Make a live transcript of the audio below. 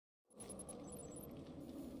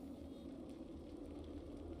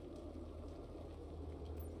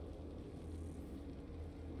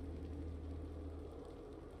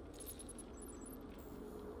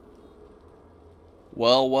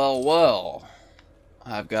Well, well, well.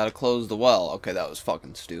 I've got to close the well. Okay, that was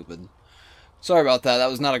fucking stupid. Sorry about that. That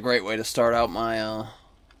was not a great way to start out my,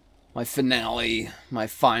 my finale, my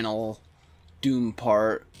final Doom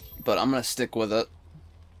part. But I'm gonna stick with it.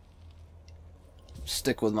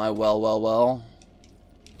 Stick with my well, well, well.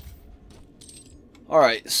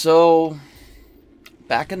 Alright, so...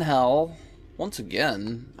 back in hell. Once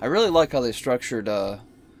again, I really like how they structured,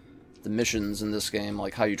 the missions in this game,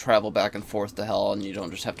 like how you travel back and forth to hell and you don't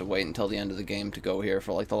just have to wait until the end of the game to go here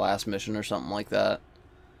for like the last mission or something like that.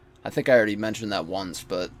 I think I already mentioned that once,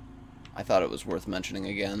 but I thought it was worth mentioning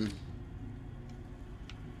again.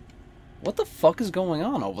 What the fuck is going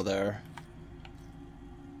on over there?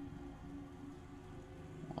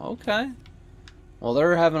 Okay. Well,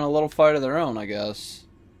 they're having a little fight of their own, I guess.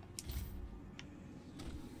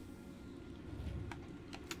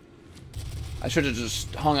 I should have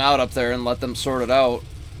just hung out up there and let them sort it out.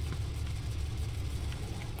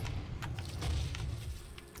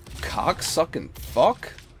 Cocksucking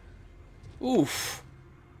fuck? Oof.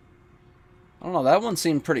 I don't know, that one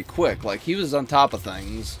seemed pretty quick. Like, he was on top of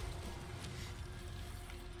things.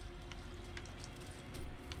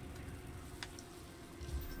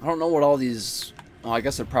 I don't know what all these... oh, I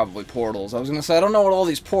guess they're probably portals. I was gonna say, I don't know what all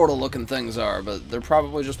these portal-looking things are, but they're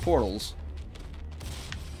probably just portals.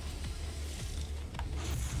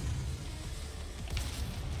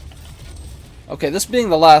 Okay, this being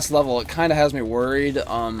the last level, it kind of has me worried,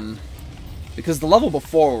 because the level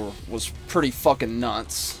before was pretty fucking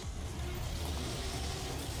nuts.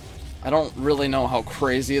 I don't really know how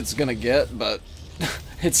crazy it's gonna get, but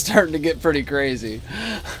it's starting to get pretty crazy.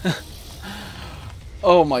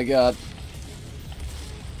 Oh my god.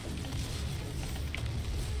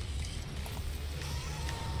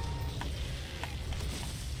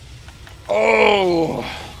 Oh!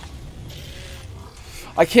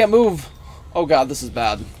 I can't move! Oh god, this is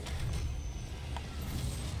bad.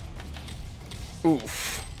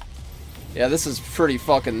 Oof. Yeah, this is pretty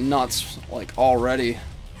fucking nuts, like, already.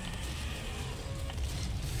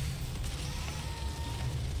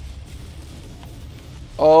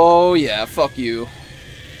 Oh yeah, fuck you.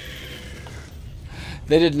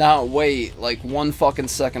 They did not wait, like, 1 fucking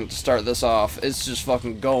second to start this off. It's just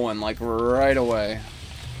fucking going, like, right away.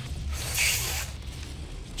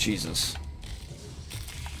 Jesus.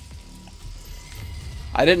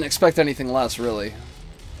 I didn't expect anything less, really.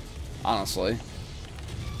 Honestly.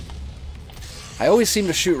 I always seem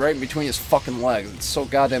to shoot right in between his fucking legs. It's so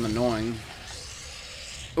goddamn annoying.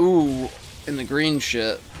 Ooh, in the green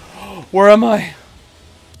shit. Where am I?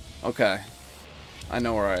 Okay. I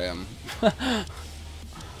know where I am.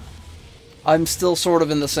 I'm still sort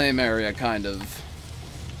of in the same area, kind of.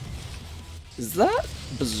 Is that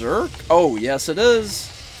Berserk? Oh, yes it is.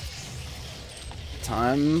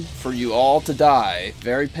 Time for you all to die.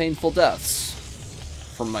 Very painful deaths.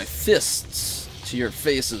 From my fists to your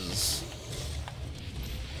faces.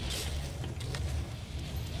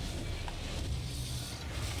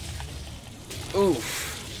 Oof.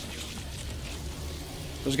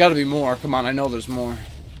 There's gotta be more. Come on, I know there's more.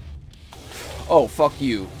 Oh, fuck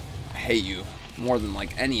you. I hate you. More than,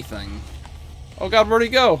 like, anything. Oh god, where'd he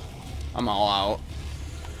go? I'm all out.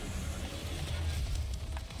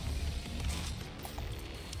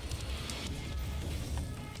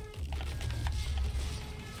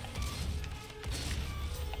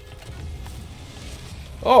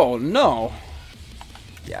 Oh, no.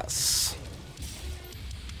 Yes.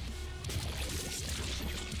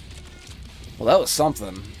 Well, that was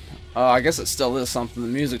something. I guess it still is something. The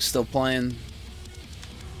music's still playing.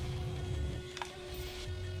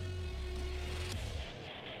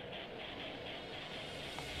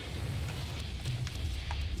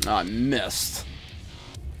 Oh, I missed.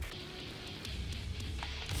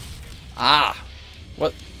 Ah!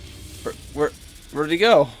 What? Where did he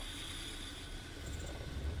go?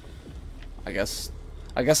 I guess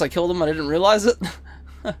I killed him. I didn't realize it.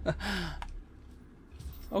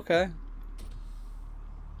 Okay.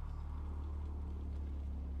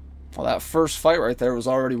 Well, that first fight right there was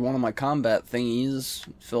already one of my combat thingies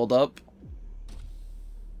filled up.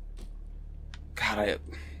 God, I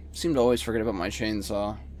seem to always forget about my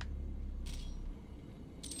chainsaw.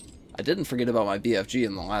 I didn't forget about my BFG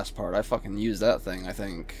in the last part. I fucking used that thing, I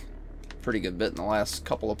think, pretty good bit in the last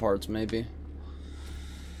couple of parts, maybe.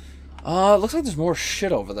 It looks like there's more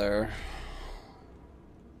shit over there.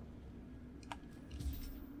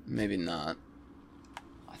 Maybe not.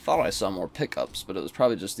 I thought I saw more pickups, but it was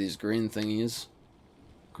probably just these green thingies.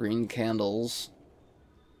 Green candles.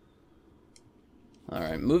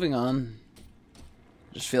 Alright, moving on.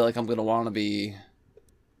 Just feel like I'm gonna want to be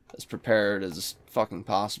as prepared as fucking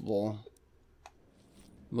possible.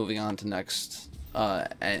 moving on to next,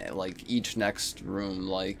 like each next room,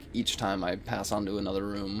 like each time I pass on to another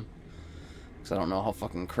room. Because I don't know how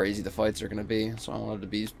fucking crazy the fights are going to be, so I wanted to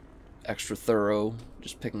be extra thorough,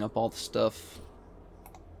 just picking up all the stuff.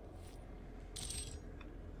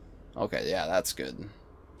 Okay, yeah, that's good.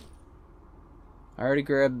 I already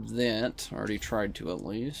grabbed that. Already tried to, at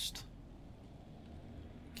least.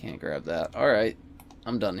 Can't grab that. Alright,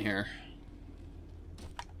 I'm done here.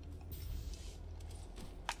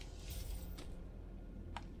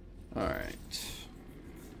 Alright.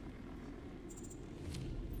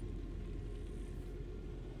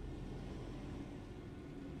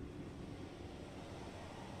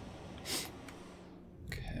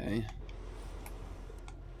 Okay.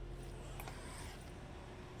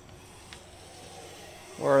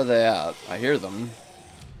 Where are they at? I hear them.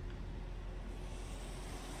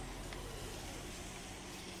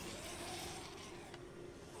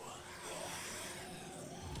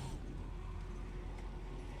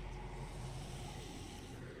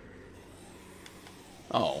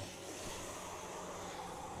 Oh.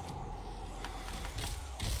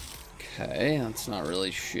 Okay, that's not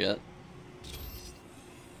really shit.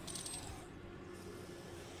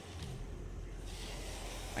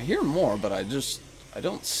 I hear more, but I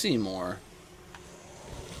don't see more.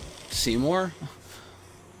 Seymour?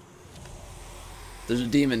 There's a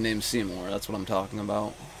demon named Seymour, that's what I'm talking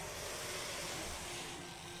about.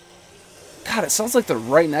 God, it sounds like they're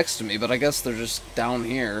right next to me, but I guess they're just down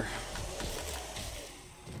here.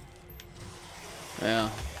 Yeah.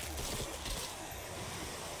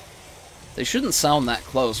 They shouldn't sound that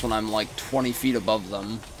close when I'm like 20 feet above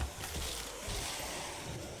them.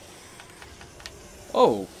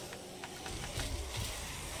 Oh.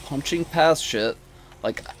 Punching past shit.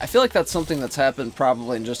 Like, I feel like that's something that's happened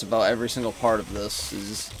probably in just about every single part of this,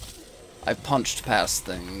 is I've punched past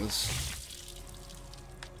things.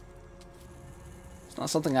 It's not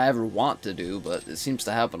something I ever want to do, but it seems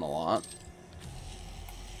to happen a lot.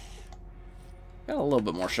 Got a little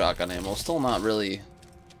bit more shotgun ammo, still not really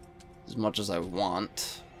as much as I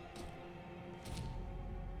want.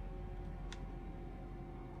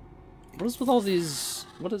 What is with all these...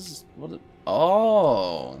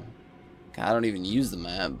 Oh! God, I don't even use the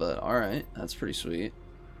map, but alright, that's pretty sweet.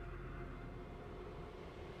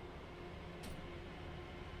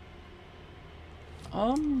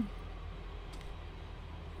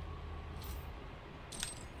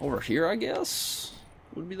 Over here, I guess,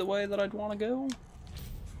 would be the way that I'd want to go.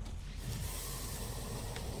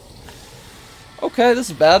 Okay, this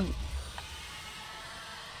is bad.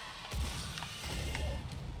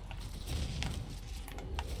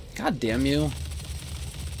 God damn you.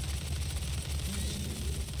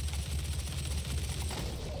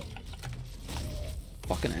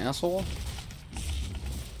 Fucking asshole.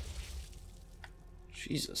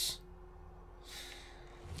 Jesus.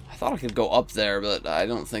 I thought I could go up there, but I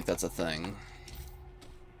don't think that's a thing.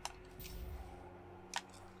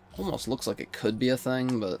 Almost looks like it could be a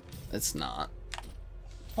thing, but it's not.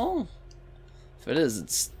 Oh. If it is,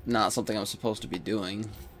 it's not something I'm supposed to be doing.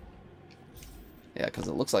 Yeah, because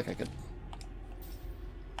it looks like I could...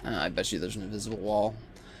 I bet you there's an invisible wall.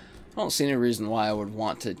 I don't see any reason why I would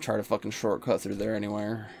want to try to fucking shortcut through there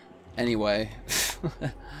anywhere. Anyway.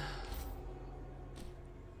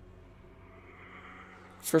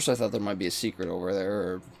 First I thought there might be a secret over there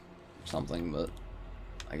or something, but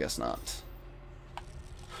I guess not.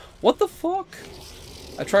 What the fuck?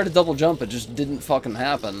 I tried to double jump, it just didn't fucking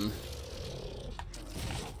happen.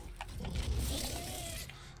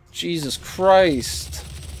 Jesus Christ.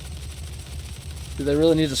 Do they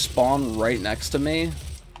really need to spawn right next to me?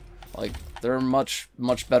 Like, there are much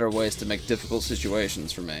better ways to make difficult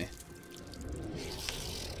situations for me.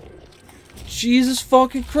 Jesus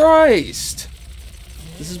fucking Christ!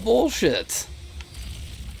 This is bullshit.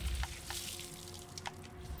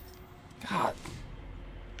 God.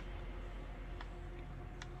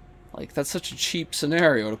 Like, that's such a cheap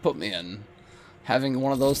scenario to put me in. Having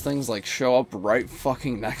one of those things, like, show up right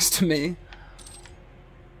fucking next to me.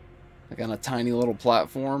 Like, on a tiny little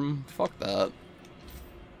platform. Fuck that.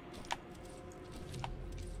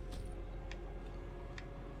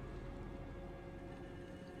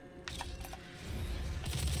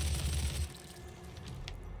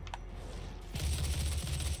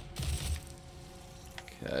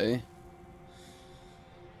 Okay.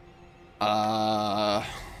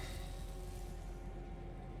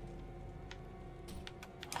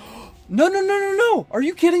 No! Are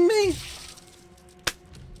you kidding me?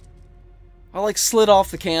 I, like, slid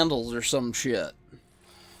off the candles or some shit.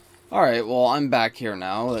 Alright, well, I'm back here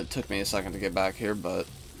now. It took me a second to get back here, but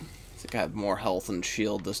think I have more health and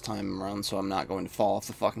shield this time around, so I'm not going to fall off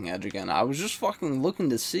the fucking edge again. I was just fucking looking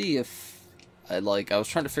to see if I was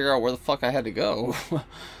trying to figure out where the fuck I had to go.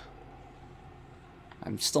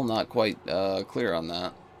 I'm still not quite clear on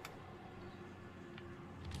that.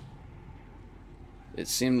 It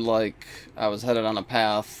seemed like I was headed on a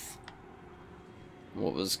path,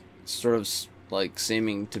 what was sort of like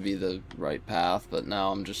seeming to be the right path, but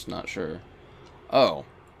now I'm just not sure. Oh.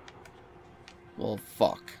 Well,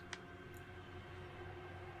 fuck.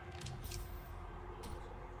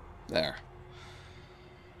 There.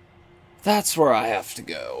 That's where I have to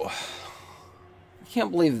go. I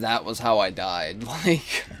can't believe that was how I died.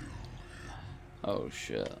 Like, oh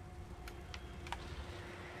shit.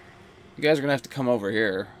 You guys are gonna have to come over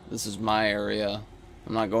here. This is my area.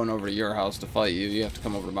 I'm not going over to your house to fight you. You have to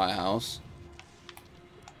come over to my house.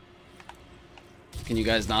 Can you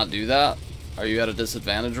guys not do that? Are you at a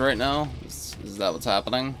disadvantage right now? Is that what's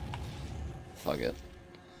happening? Fuck it.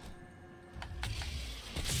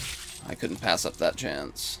 I couldn't pass up that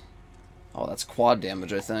chance. Oh, that's quad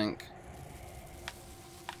damage, I think.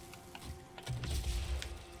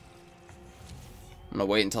 I'm gonna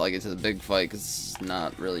wait until I get to the big fight, because it's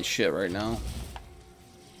not really shit right now.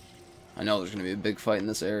 I know there's gonna be a big fight in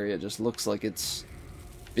this area. It just looks like it's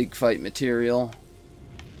big fight material.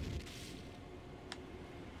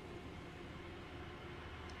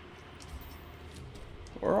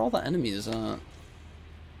 Where are all the enemies at?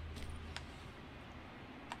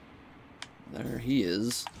 There he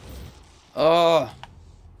is. Oh!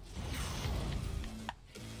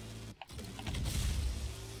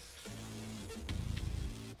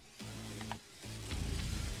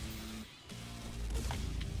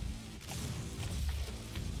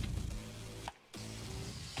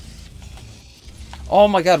 Oh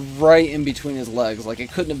my god, right in between his legs. Like,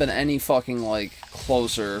 it couldn't have been any fucking, like,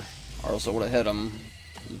 closer, or else it would have hit him.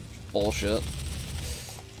 Bullshit.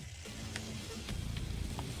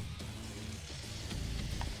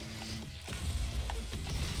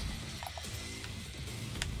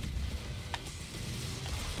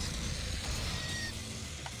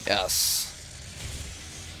 Yes.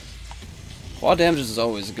 Quad damage is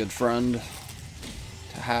always a good friend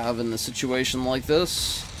to have in a situation like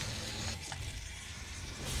this.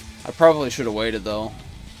 I probably should have waited, though.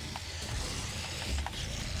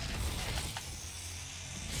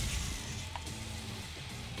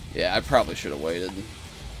 Yeah, I probably should have waited.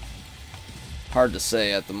 Hard to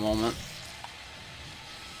say at the moment.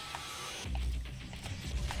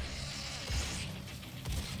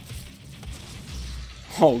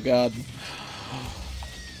 Oh, God.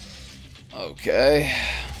 Okay.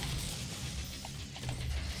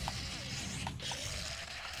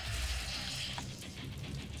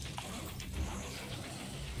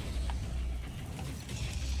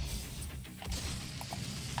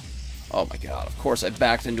 Oh my god, of course I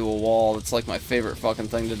backed into a wall. That's like my favorite fucking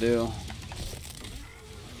thing to do.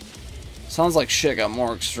 Sounds like shit got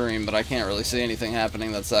more extreme, but I can't really see anything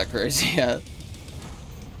happening that's that crazy yet.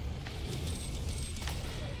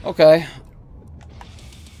 Okay.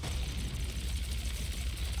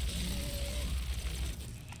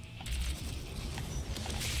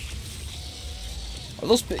 Are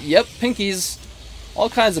those... Yep, pinkies. All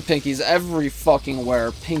kinds of pinkies. Every fucking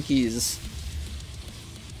where. Pinkies.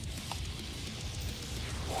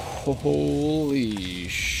 Holy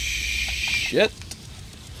shit.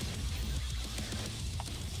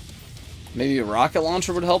 Maybe a rocket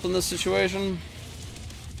launcher would help in this situation?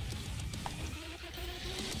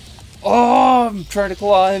 Oh, I'm trying to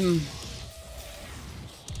climb.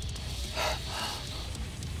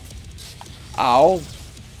 Ow.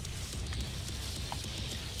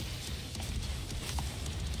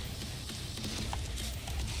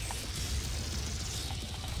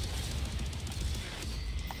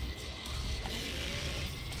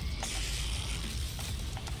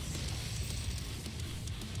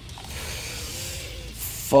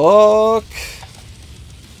 Fuck.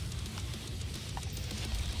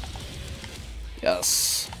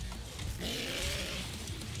 Yes.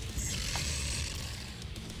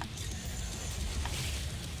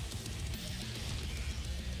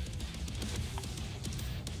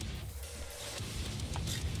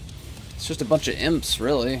 It's just a bunch of imps,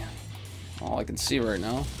 really. All I can see right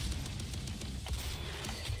now.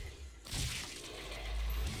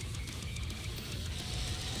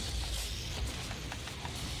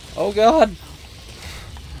 Oh god!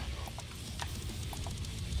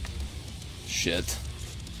 Shit.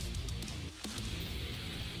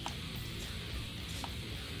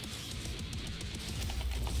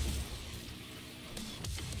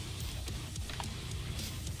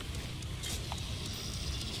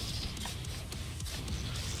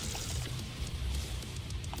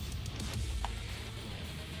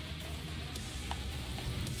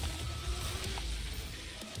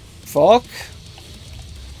 Fuck.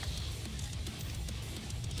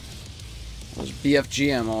 There's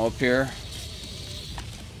BFG ammo up here.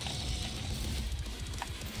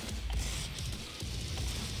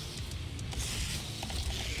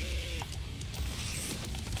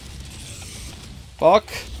 Fuck.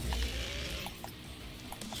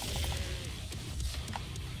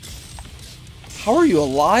 How are you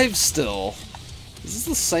alive still? Is this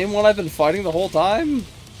the same one I've been fighting the whole time?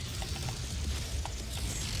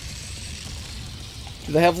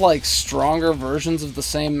 Do they have, like, stronger versions of the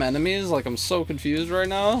same enemies? Like, I'm so confused right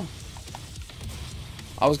now.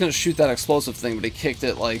 I was gonna shoot that explosive thing, but he kicked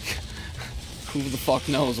it, like, who the fuck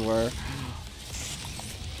knows where.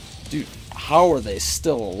 Dude, how are they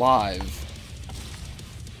still alive?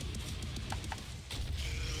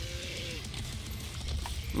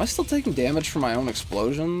 Am I still taking damage from my own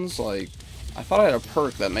explosions? Like, I thought I had a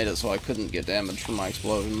perk that made it so I couldn't get damage from my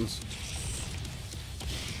explosions.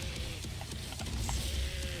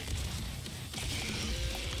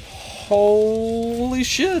 Holy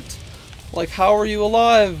shit! Like, how are you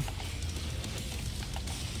alive?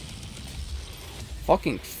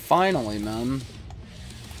 Fucking finally, man.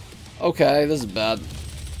 Okay, this is bad.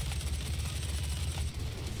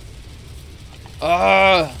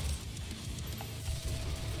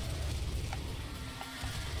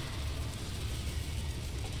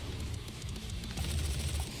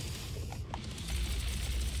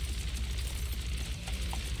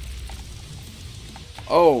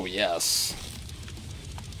 Oh, yes.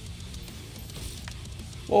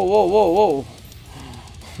 Whoa, whoa, whoa, whoa.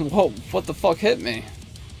 Whoa, what the fuck hit me?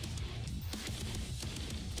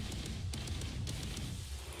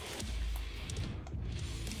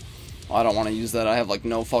 Oh, I don't want to use that. I have, like,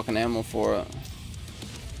 no fucking ammo for it.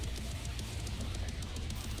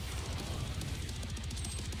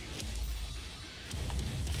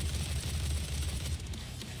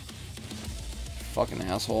 Fucking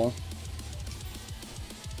asshole.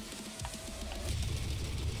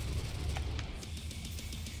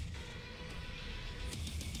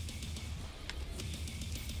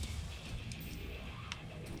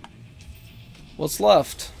 What's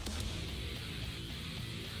left?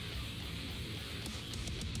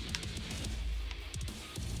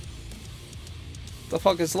 The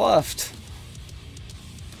fuck is left?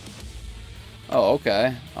 Oh,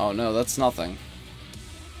 okay. Oh no, that's nothing.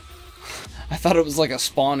 I thought it was like a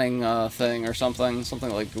spawning thing or something. Something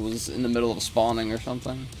like it was in the middle of spawning or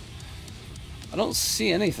something. I don't see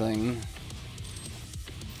anything.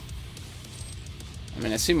 I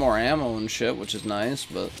mean, I see more ammo and shit, which is nice,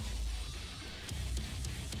 but...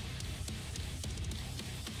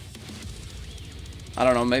 I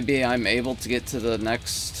don't know, maybe I'm able to get to the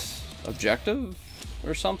next objective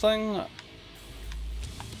or something?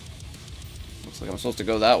 Looks like I'm supposed to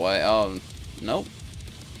go that way. Oh, nope.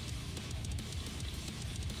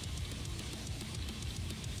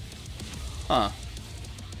 Huh.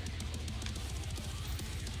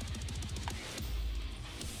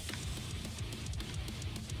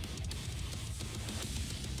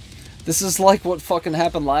 This is like what fucking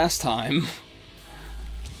happened last time.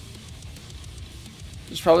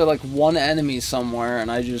 There's probably like one enemy somewhere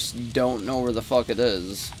and I just don't know where the fuck it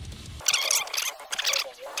is.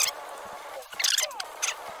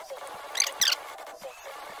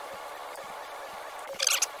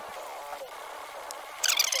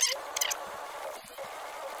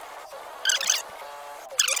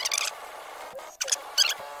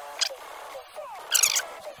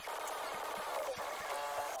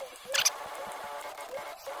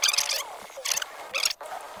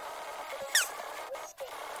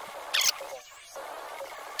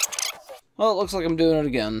 Well, it looks like I'm doing it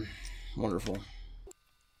again. Wonderful.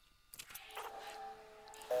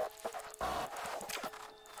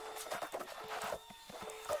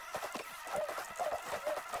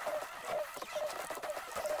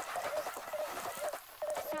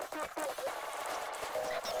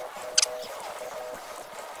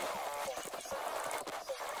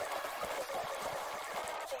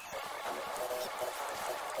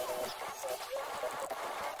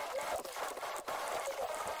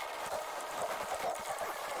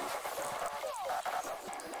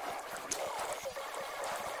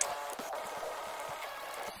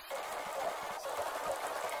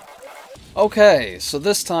 Okay, so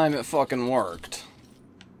this time it fucking worked.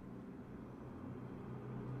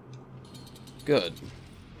 Good.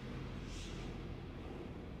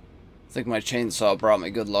 I think my chainsaw brought me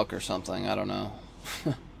good luck or something, I don't know.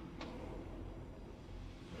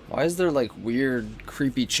 Why is there like weird,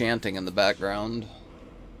 creepy chanting in the background?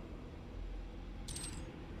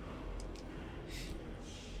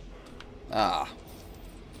 Ah.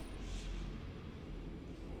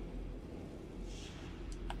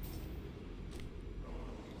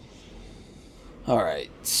 Alright,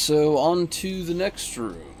 so on to the next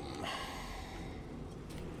room.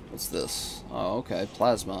 What's this? Oh, okay,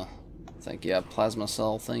 plasma. I think, yeah, plasma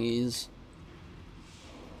cell thingies.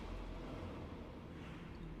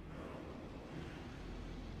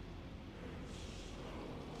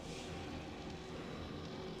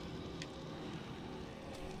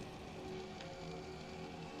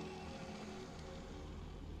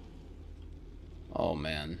 Oh,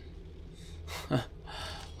 man.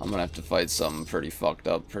 I'm gonna have to fight something pretty fucked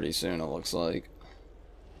up pretty soon, it looks like.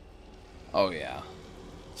 Oh, yeah.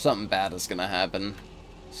 Something bad is gonna happen.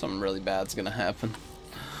 Something really bad's gonna happen.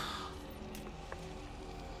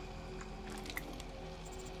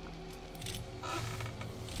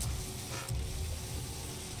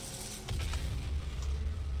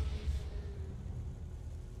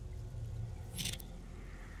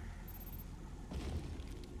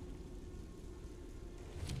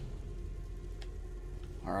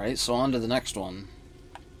 Alright, so on to the next one.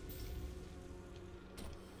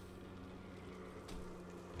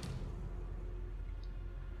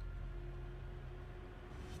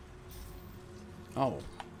 Oh,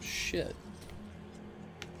 shit.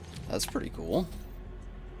 That's pretty cool.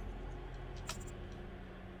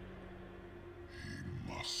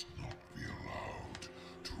 He must not be allowed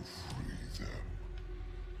to free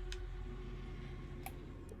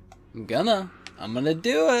them. I'm gonna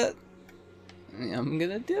do it. I'm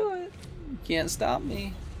gonna do it. You can't stop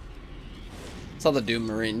me. That's how the Doom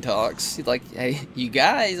Marine talks. He's like, hey, you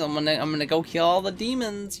guys, I'm gonna go kill all the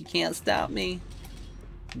demons. You can't stop me.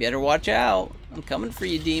 You better watch out. I'm coming for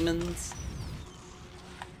you, demons.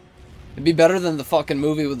 It'd be better than the fucking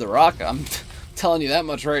movie with The Rock. I'm telling you that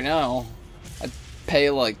much right now. I'd pay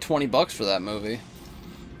like 20 bucks for that movie.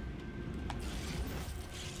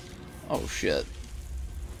 Oh shit.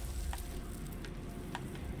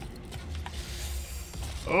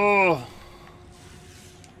 Oh.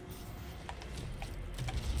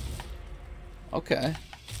 Okay.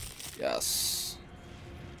 Yes.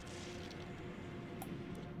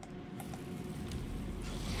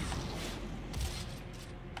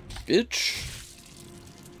 Bitch.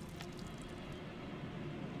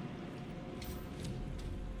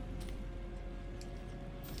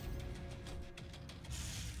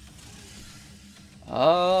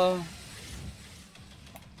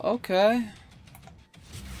 Okay.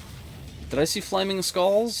 Did I see flaming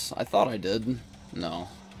skulls? I thought I did. No.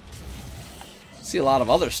 See a lot of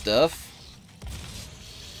other stuff.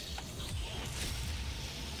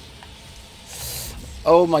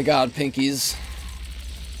 Oh my god, pinkies.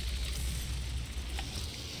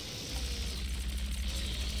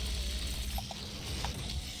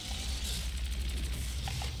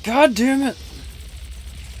 God damn it.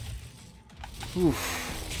 Oof.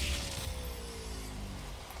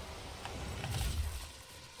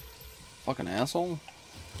 Fucking asshole.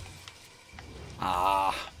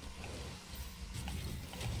 Ah.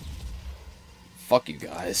 Fuck you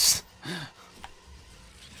guys.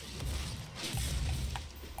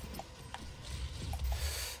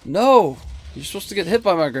 No! You're supposed to get hit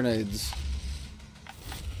by my grenades.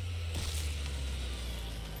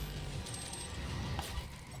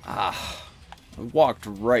 Ah. I walked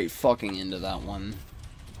right fucking into that one.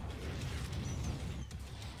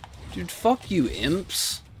 Dude, fuck you,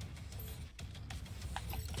 imps.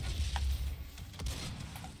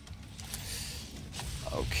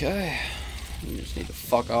 Okay. You just need to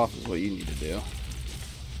fuck off is what you need to do.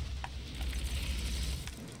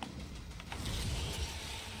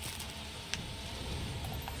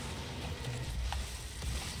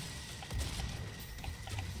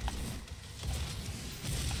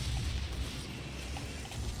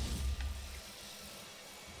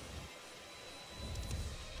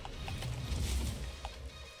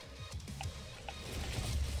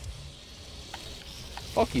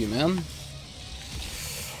 Fuck you, man.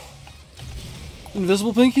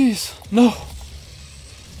 Invisible pinkies! No!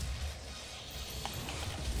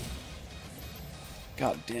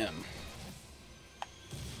 God damn.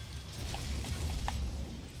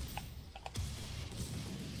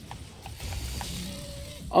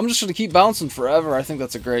 I'm just gonna keep bouncing forever. I think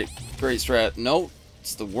that's a great strat. Nope.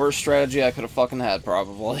 It's the worst strategy I could have fucking had,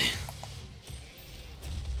 probably.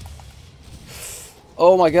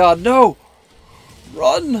 Oh my god, no!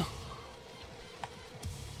 Run!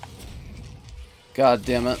 God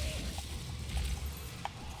damn it.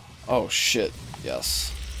 Oh shit,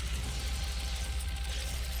 yes.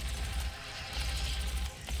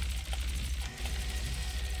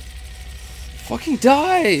 Fucking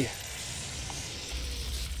die!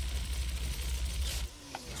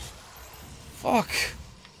 Fuck.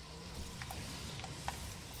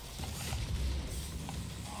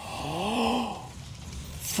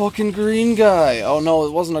 fucking green guy. Oh no,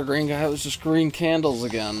 it wasn't a green guy, it was just green candles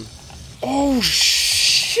again. Oh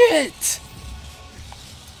shit!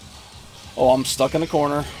 Oh, I'm stuck in a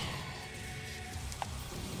corner.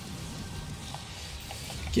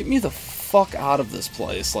 Get me the fuck out of this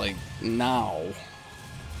place, like, now.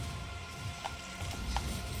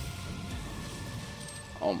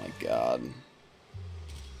 Oh my god.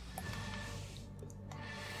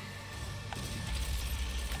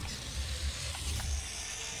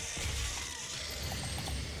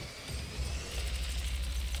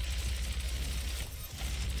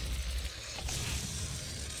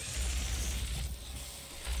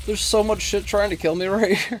 There's so much shit trying to kill me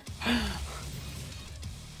right here.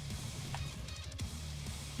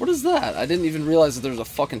 What is that? I didn't even realize that there's a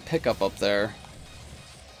fucking pickup up there.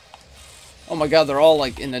 Oh my god, they're all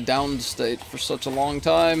like in a down state for such a long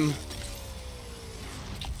time.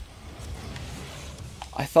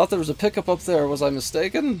 I thought there was a pickup up there. Was I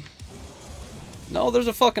mistaken? No, there's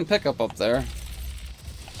a fucking pickup up there.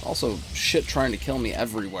 Also, shit trying to kill me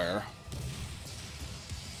everywhere.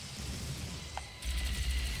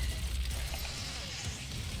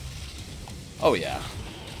 Oh yeah.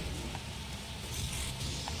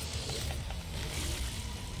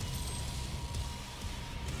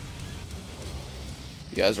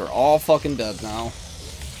 You guys are all fucking dead now.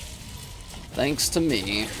 Thanks to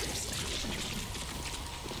me.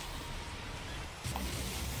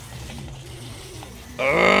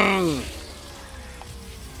 Ugh.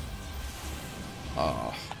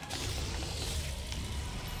 Oh.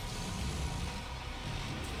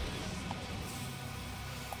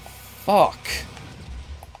 Fuck.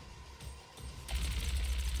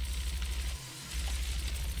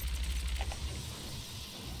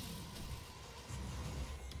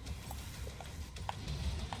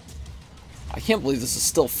 I can't believe this is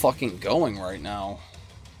still fucking going right now.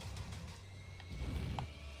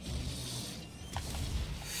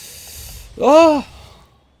 Oh!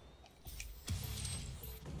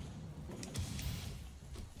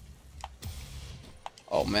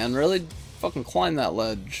 Oh man, really? Fucking climb that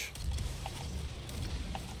ledge.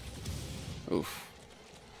 Oof.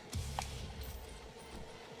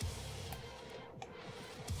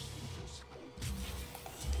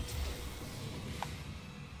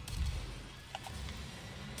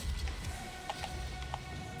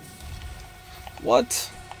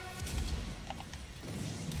 What?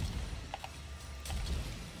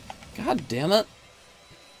 God damn it.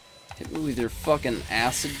 Hit me with your fucking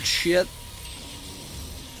acid shit.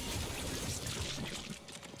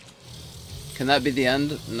 Can that be the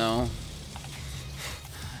end? No.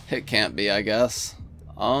 It can't be, I guess.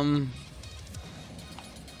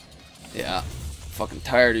 Yeah. Fucking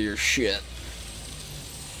tired of your shit.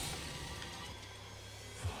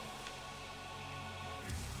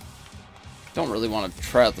 Don't really want to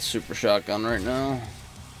try out the super shotgun right now.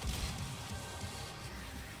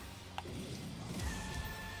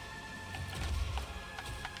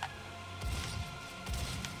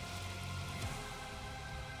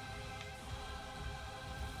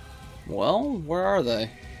 Well, where are they?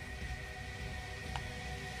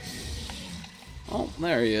 Oh,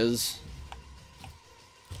 there he is.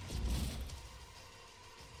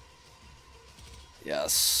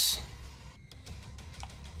 Yes.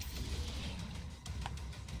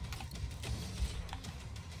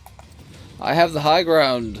 I have the high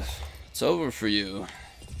ground. It's over for you.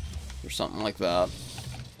 Or something like that.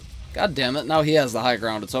 God damn it, now he has the high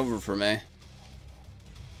ground. It's over for me.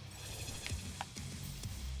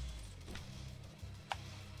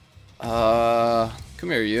 Come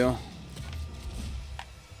here, you.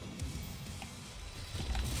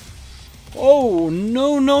 Oh,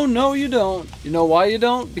 no, no, no, you don't. You know why you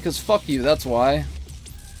don't? Because fuck you, that's why.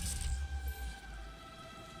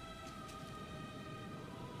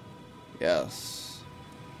 Yes.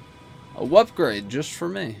 A upgrade just for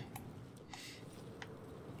me.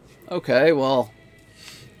 Okay, well,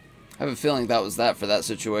 I have a feeling that was that for that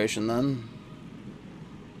situation then.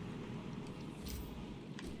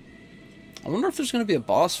 I wonder if there's going to be a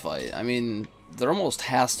boss fight. I mean, there almost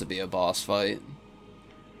has to be a boss fight.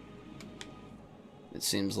 It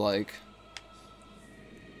seems like.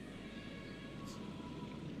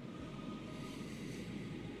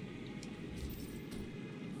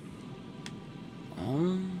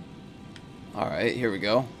 Alright, here we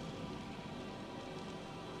go.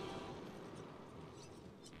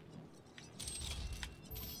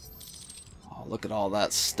 Oh, look at all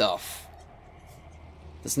that stuff.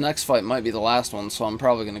 This next fight might be the last one, so I'm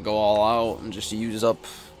probably going to go all out and just use up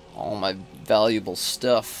all my valuable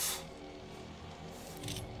stuff.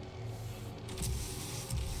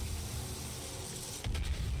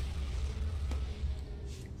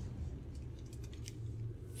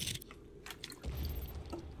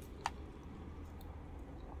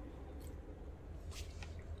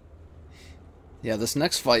 Yeah, this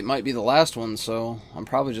next fight might be the last one, so I'm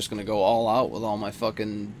probably just gonna go all out with all my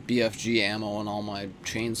fucking BFG ammo and all my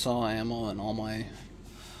chainsaw ammo and all my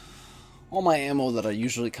ammo that I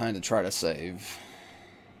usually kind of try to save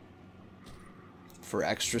for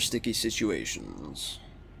extra sticky situations.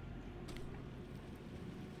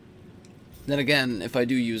 Then again, if I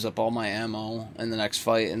do use up all my ammo in the next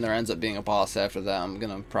fight and there ends up being a boss after that, I'm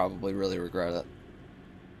gonna probably really regret it.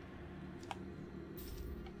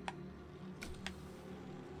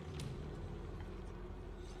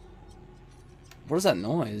 What is that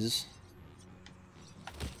noise?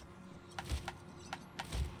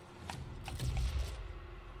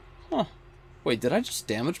 Huh. Wait, did I just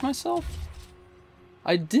damage myself?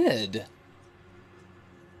 I did.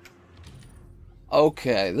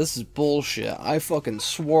 Okay, this is bullshit. I fucking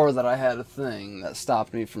swore that I had a thing that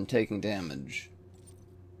stopped me from taking damage.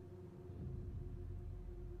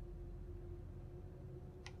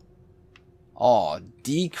 Aw,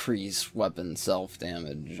 decrease weapon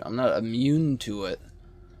self-damage. I'm not immune to it.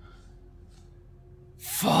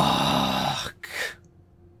 Fuck.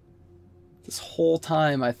 This whole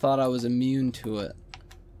time I thought I was immune to it.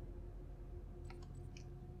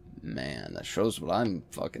 Man, that shows what I'm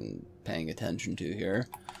fucking paying attention to here.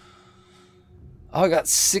 Oh, I got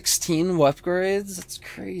 16 weapon grades? That's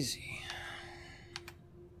crazy.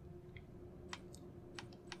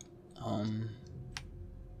 I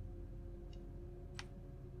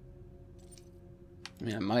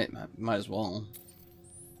mean, I might as well.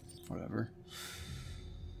 Whatever.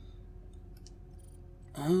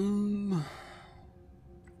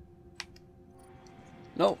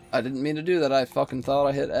 Nope, I didn't mean to do that. I fucking thought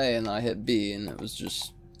I hit A and then I hit B and it was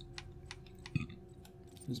just... It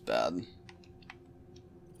was bad.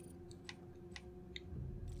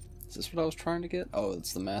 Is this what I was trying to get? Oh,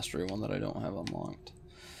 it's the mastery one that I don't have unlocked.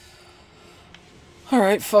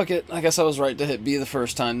 Alright, fuck it. I guess I was right to hit B the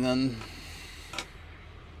first time then.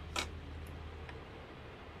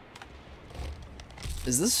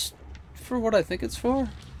 Is this for what I think it's for?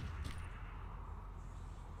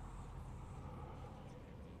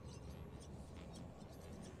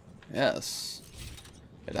 Yes.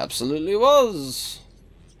 It absolutely was.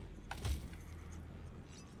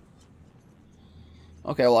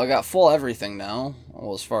 Okay, well I got full everything now.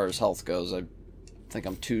 Well, as far as health goes, I think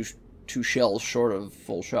I'm two shells short of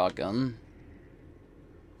full shotgun.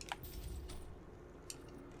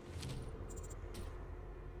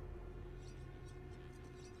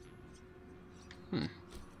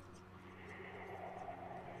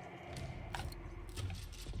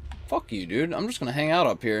 Fuck you, dude. I'm just gonna hang out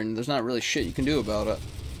up here and there's not really shit you can do about it.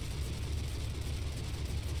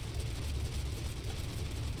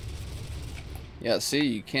 Yeah, see,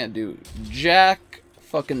 you can't do jack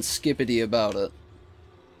fucking skippity about it.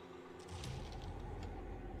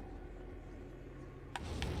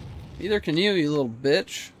 Neither can you, you little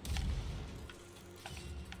bitch.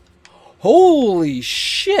 Holy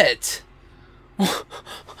shit!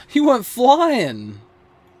 He went flying!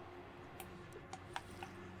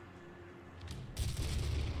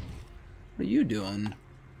 What are you doing?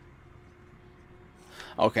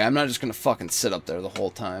 Okay, I'm not just gonna fucking sit up there the whole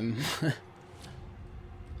time.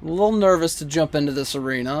 I'm a little nervous to jump into this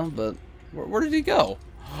arena, but where did he go?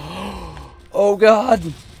 Oh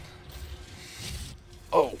god!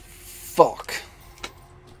 Oh, fuck.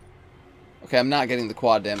 Okay, I'm not getting the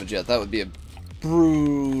quad damage yet. That would be a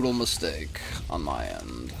brutal mistake on my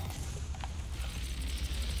end.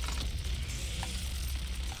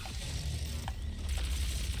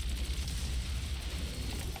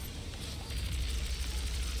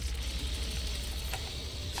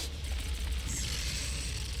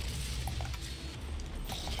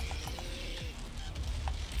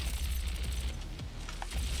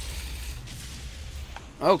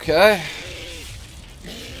 Okay.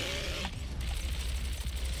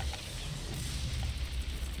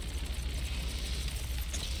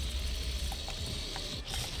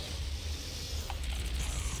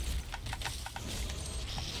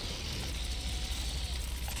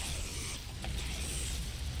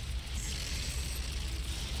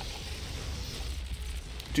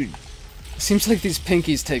 Dude, seems like these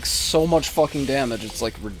pinkies take so much fucking damage, it's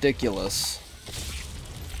like ridiculous.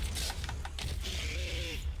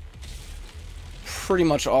 Pretty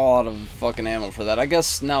much all out of fucking ammo for that. I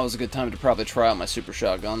guess now is a good time to probably try out my super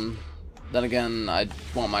shotgun. Then again, I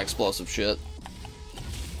want my explosive shit.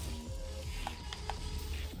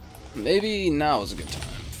 Maybe now is a good time.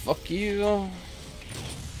 Fuck you.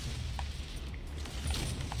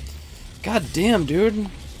 God damn, dude.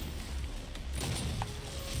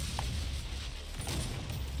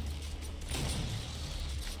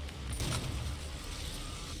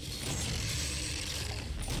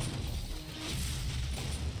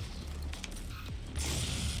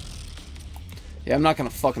 Yeah, I'm not gonna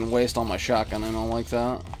fucking waste all my shotgun ammo like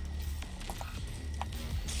that.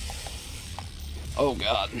 Oh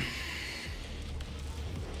god.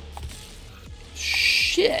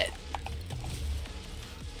 Shit.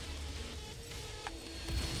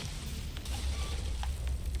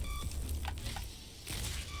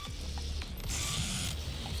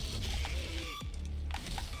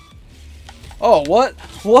 Oh, what?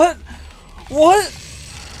 What? What?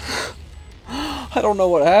 I don't know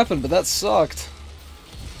what happened, but that sucked.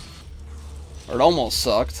 Or it almost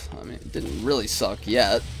sucked. I mean, it didn't really suck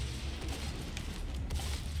yet.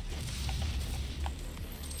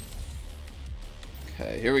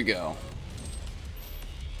 Okay, here we go.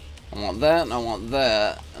 I want that, and I want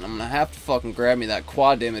that. And I'm gonna have to fucking grab me that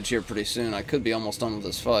quad damage here pretty soon. I could be almost done with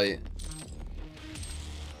this fight.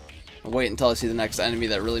 I'll wait until I see the next enemy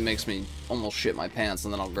that really makes me almost shit my pants,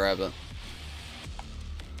 and then I'll grab it.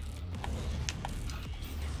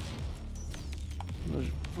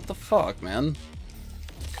 What the fuck, man?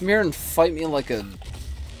 Come here and fight me like a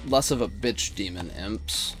less of a bitch demon,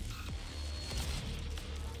 imps.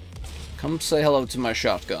 Come say hello to my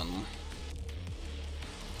shotgun.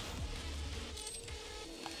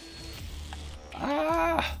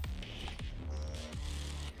 Ah!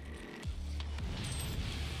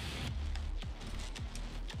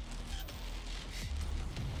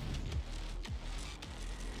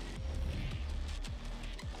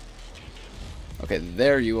 Okay,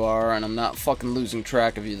 there you are, and I'm not fucking losing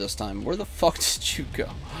track of you this time. Where the fuck did you go?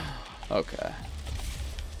 Okay.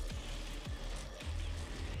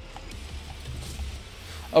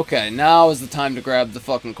 Okay, now is the time to grab the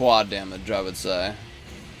fucking quad damage, I would say.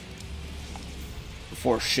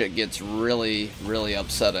 Before shit gets really, really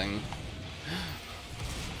upsetting.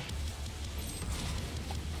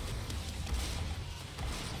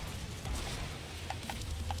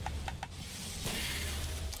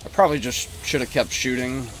 I probably just should have kept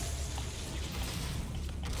shooting.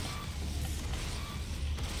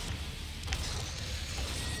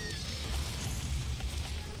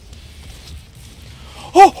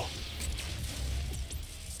 Oh!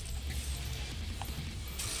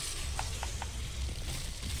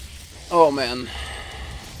 Oh, man.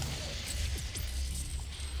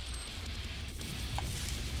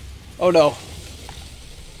 Oh, no.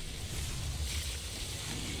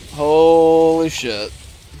 Holy shit.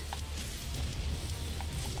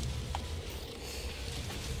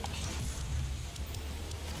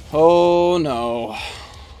 Oh, no.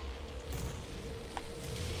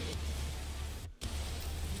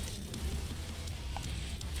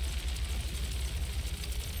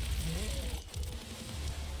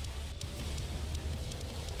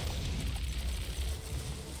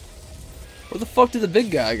 Where the fuck did the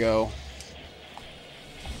big guy go? What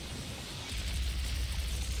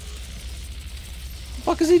the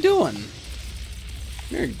fuck is he doing? Come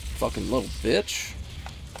here, you fucking little bitch.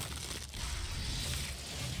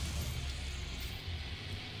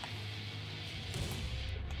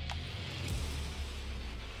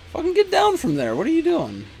 Fucking get down from there. What are you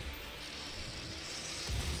doing?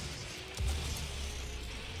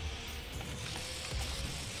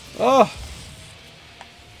 Oh.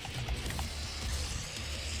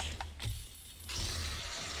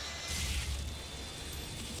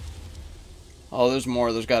 Oh, there's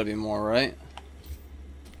more. There's got to be more, right?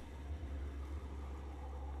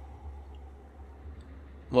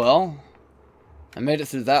 Well, I made it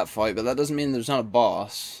through that fight, but that doesn't mean there's not a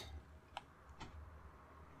boss.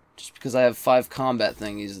 Just because I have 5 combat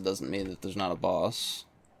thingies, it doesn't mean that there's not a boss.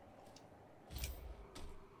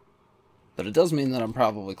 But it does mean that I'm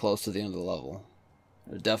probably close to the end of the level.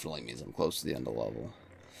 It definitely means I'm close to the end of the level.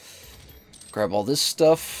 Grab all this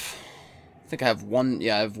stuff. I think I have one,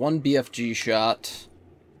 yeah, I have one BFG shot.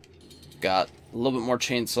 Got a little bit more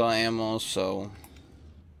chainsaw ammo, so...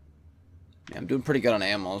 yeah, I'm doing pretty good on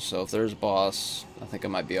ammo, so if there's a boss, I think I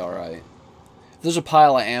might be alright. If there's a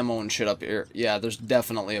pile of ammo and shit up here, yeah, there's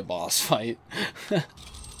definitely a boss fight.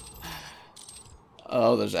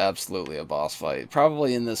 Oh, there's absolutely a boss fight.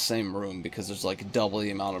 Probably in this same room, because there's like double the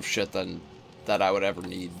amount of shit that I would ever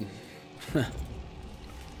need.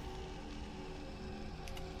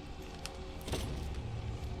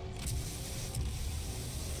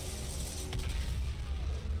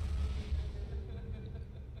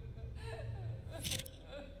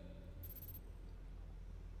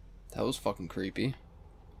 That was fucking creepy.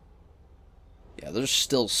 Yeah, there's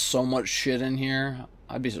still so much shit in here.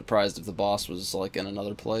 I'd be surprised if the boss was, like, in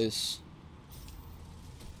another place.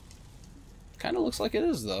 Kinda looks like it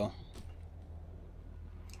is, though.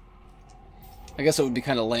 I guess it would be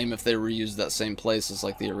kinda lame if they reused that same place as,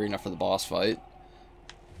 like, the arena for the boss fight.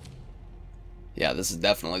 Yeah, this is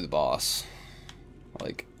definitely the boss.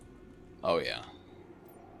 Like, oh yeah.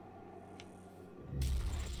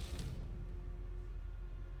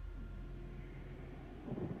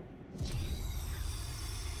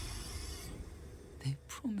 They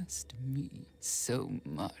promised me so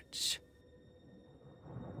much.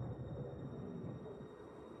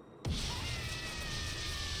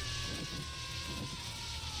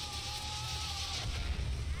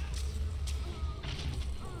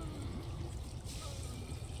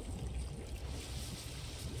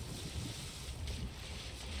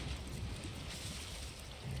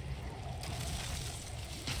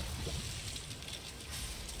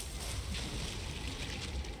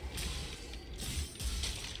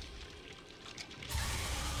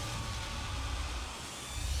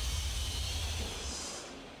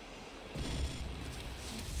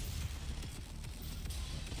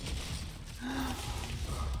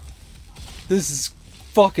 This is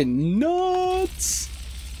fucking nuts!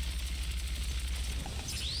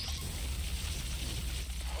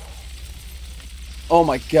 Oh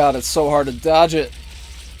my god, it's so hard to dodge it.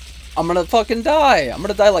 I'm gonna fucking die. I'm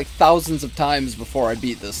gonna die like thousands of times before I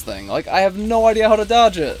beat this thing. Like, I have no idea how to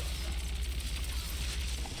dodge it.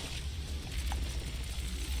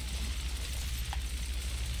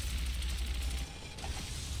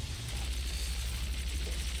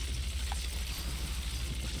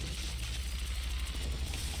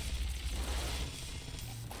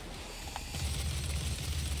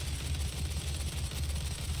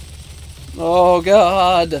 Oh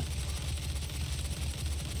god.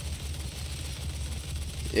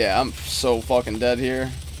 Yeah, I'm so fucking dead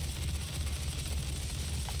here.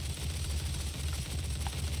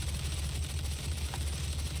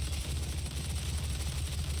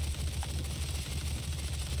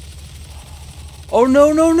 Oh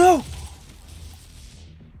no, no, no!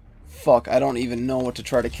 Fuck, I don't even know what to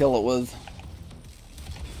try to kill it with.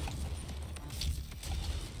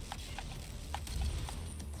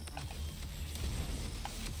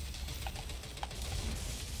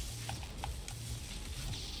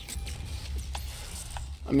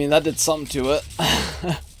 I mean, that did something to it.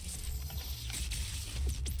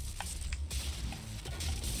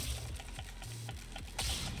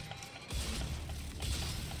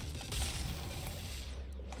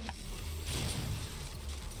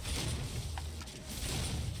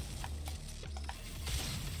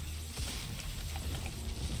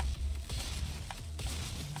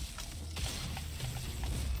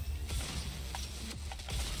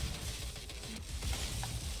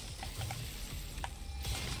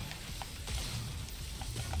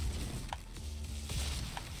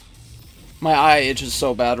 My eye itches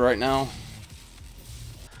so bad right now.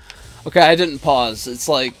 Okay, I didn't pause. It's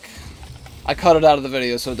like, I cut it out of the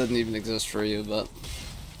video so it didn't even exist for you, but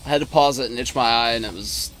I had to pause it and itch my eye, and it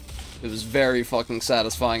was very fucking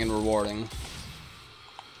satisfying and rewarding.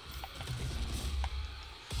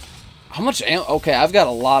 How much ammo? Okay, I've got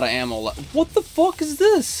a lot of ammo left. What the fuck is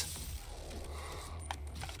this?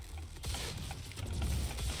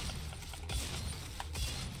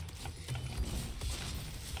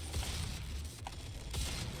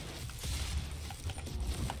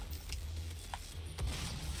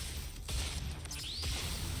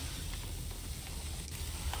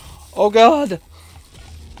 Oh god!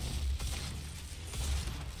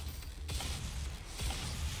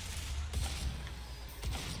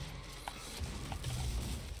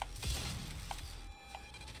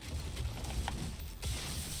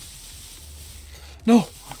 No!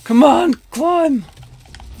 Come on! Climb!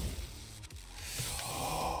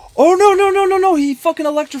 Oh no, no, no, no, no! He fucking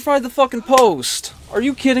electrified the fucking post! Are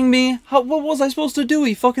you kidding me? What was I supposed to do?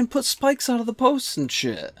 He fucking put spikes out of the posts and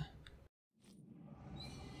shit.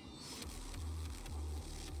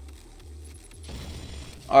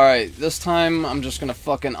 Alright, this time I'm just gonna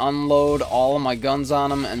fucking unload all of my guns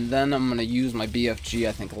on him, and then I'm gonna use my BFG,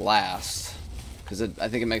 I think, last. Because I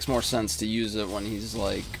think it makes more sense to use it when he's,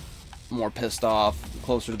 like, more pissed off,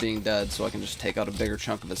 closer to being dead, so I can just take out a bigger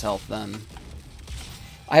chunk of his health then.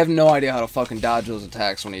 I have no idea how to fucking dodge those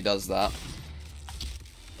attacks when he does that.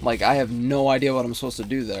 Like, I have no idea what I'm supposed to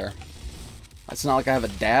do there. It's not like I have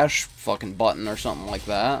a dash fucking button or something like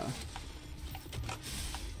that.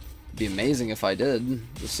 It'd be amazing if I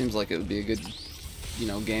did. This seems like it would be a good, you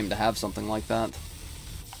know, game to have something like that.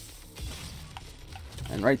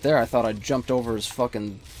 And right there, I thought I jumped over his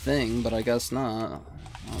fucking thing, but I guess not.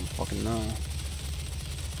 I don't fucking know.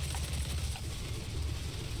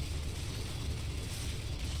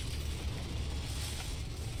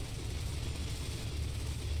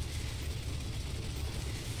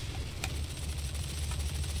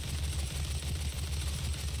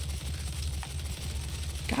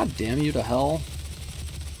 God damn you to hell.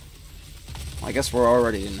 I guess we're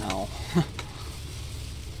already in hell.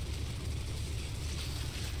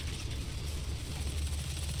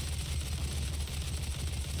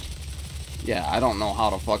 Yeah, I don't know how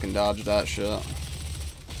to fucking dodge that shit.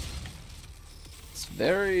 It's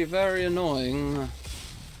very, very annoying.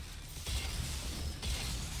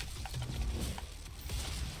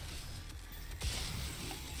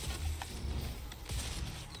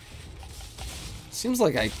 Seems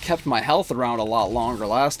like I kept my health around a lot longer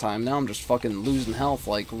last time. Now I'm just fucking losing health,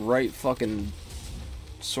 like, right fucking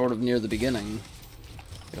sort of near the beginning.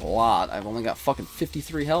 Like, a lot. I've only got fucking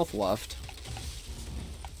 53 health left.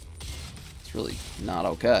 It's really not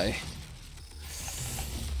okay.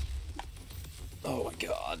 Oh my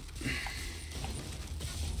god.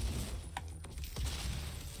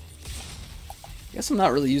 Guess I'm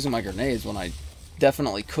not really using my grenades when I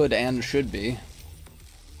definitely could and should be.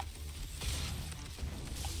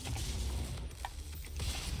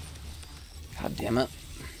 God damn it.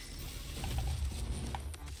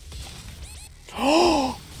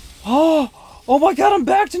 Oh my god, I'm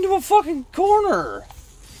backed into a fucking corner!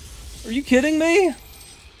 Are you kidding me?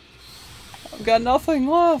 I've got nothing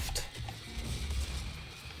left.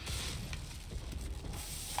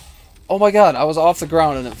 Oh my god, I was off the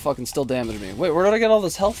ground and it fucking still damaged me. Wait, where did I get all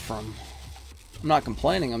this health from? I'm not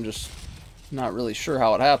complaining, I'm just not really sure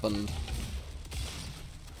how it happened.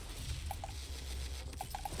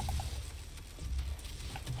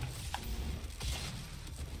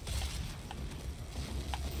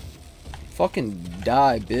 Fucking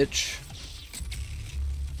die, bitch.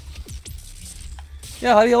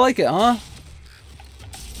 Yeah, how do you like it, huh?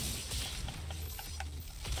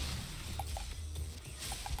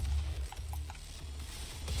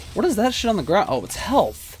 What is that shit on the ground? Oh, it's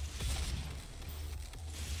health.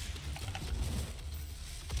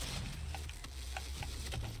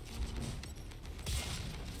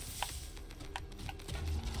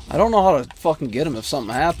 I don't know how to fucking get him if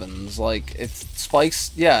something happens. Like, if spikes...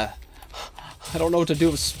 Yeah. I don't know what to do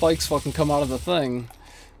if spikes fucking come out of the thing.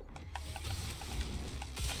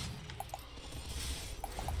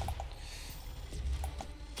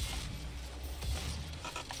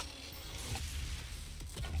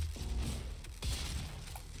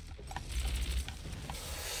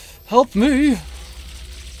 Help me!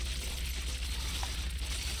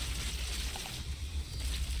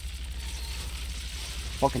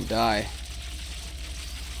 Fucking die.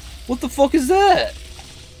 What the fuck is that?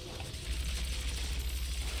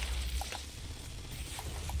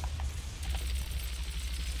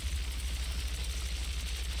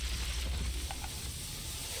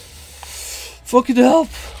 Fucking help!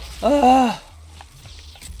 Ah!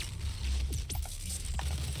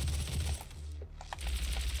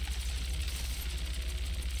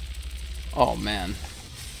 Oh man.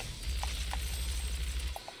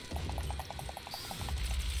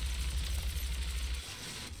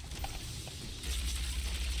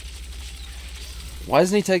 Why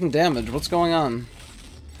isn't he taking damage? What's going on? Am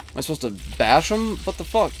I supposed to bash him? What the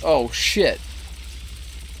fuck? Oh shit.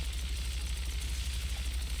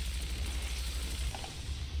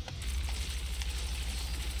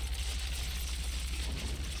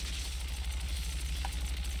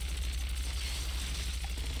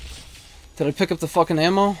 Did I pick up the fucking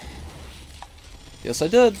ammo? Yes, I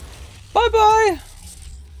did. Bye-bye!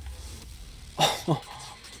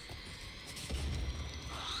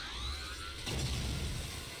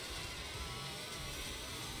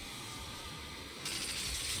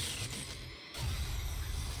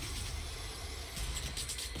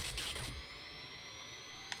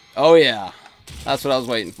 Oh yeah. That's what I was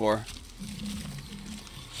waiting for.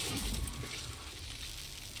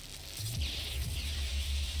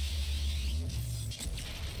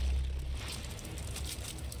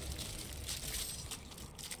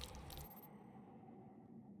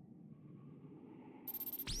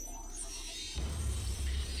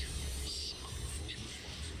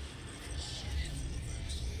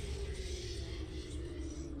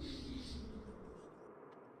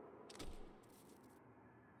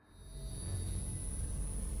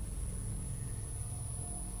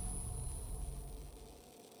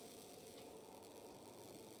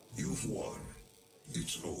 You've won.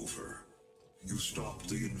 It's over. You stopped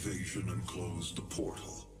the invasion and closed the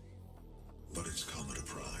portal. But it's come at a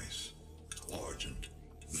price. Argent,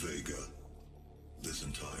 Vega, this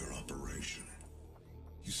entire operation.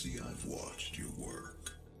 You see, I've watched you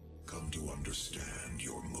work. Come to understand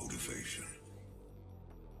your motivation.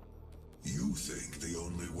 You think the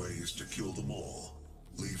only way is to kill them all,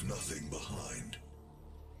 leave nothing behind.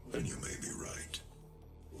 And you may be right.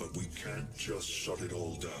 But we can't just shut it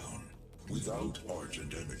all down. Without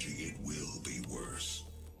Argent energy, it will be worse.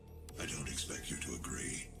 I don't expect you to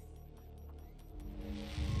agree.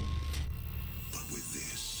 But with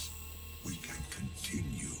this, we can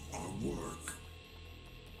continue our work.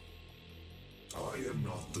 I am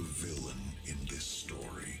not the villain in this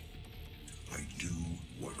story. I do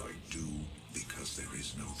what I do because there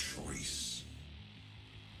is no choice.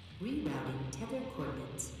 Rerouting tether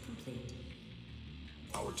coordinates complete.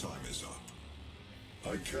 Our time is up.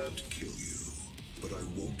 I can't kill you, but I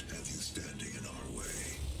won't have you standing in our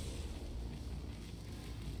way.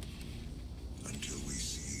 Until we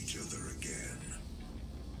see each other again.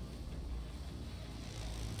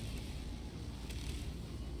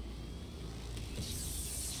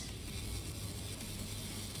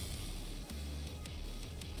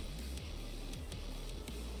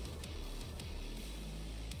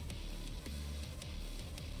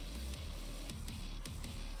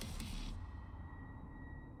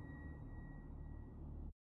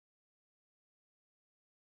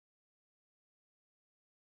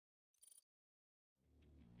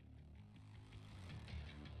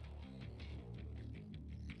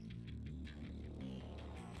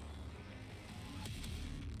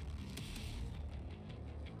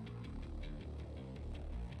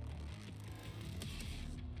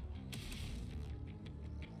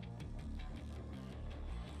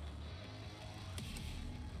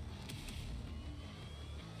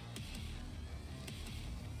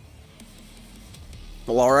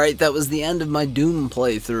 Well, alright, that was the end of my Doom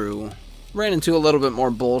playthrough. Ran into a little bit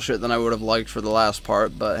more bullshit than I would have liked for the last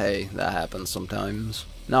part, but hey, that happens sometimes.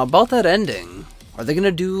 Now, about that ending, are they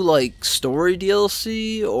gonna do, like, story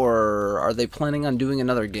DLC, or are they planning on doing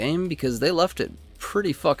another game? Because they left it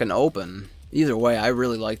pretty fucking open. Either way, I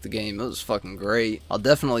really liked the game. It was fucking great. I'll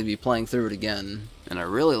definitely be playing through it again. And I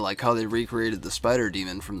really like how they recreated the spider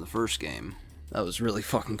demon from the first game. That was really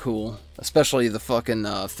fucking cool. Especially the fucking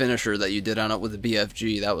finisher that you did on it with the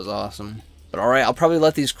BFG. That was awesome. But alright, I'll probably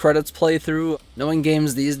let these credits play through. Knowing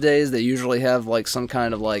games these days, they usually have like some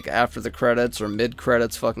kind of like after the credits or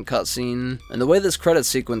mid-credits fucking cutscene. And the way this credit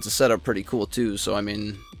sequence is set up pretty cool too, so I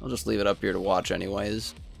mean, I'll just leave it up here to watch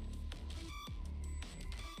anyways.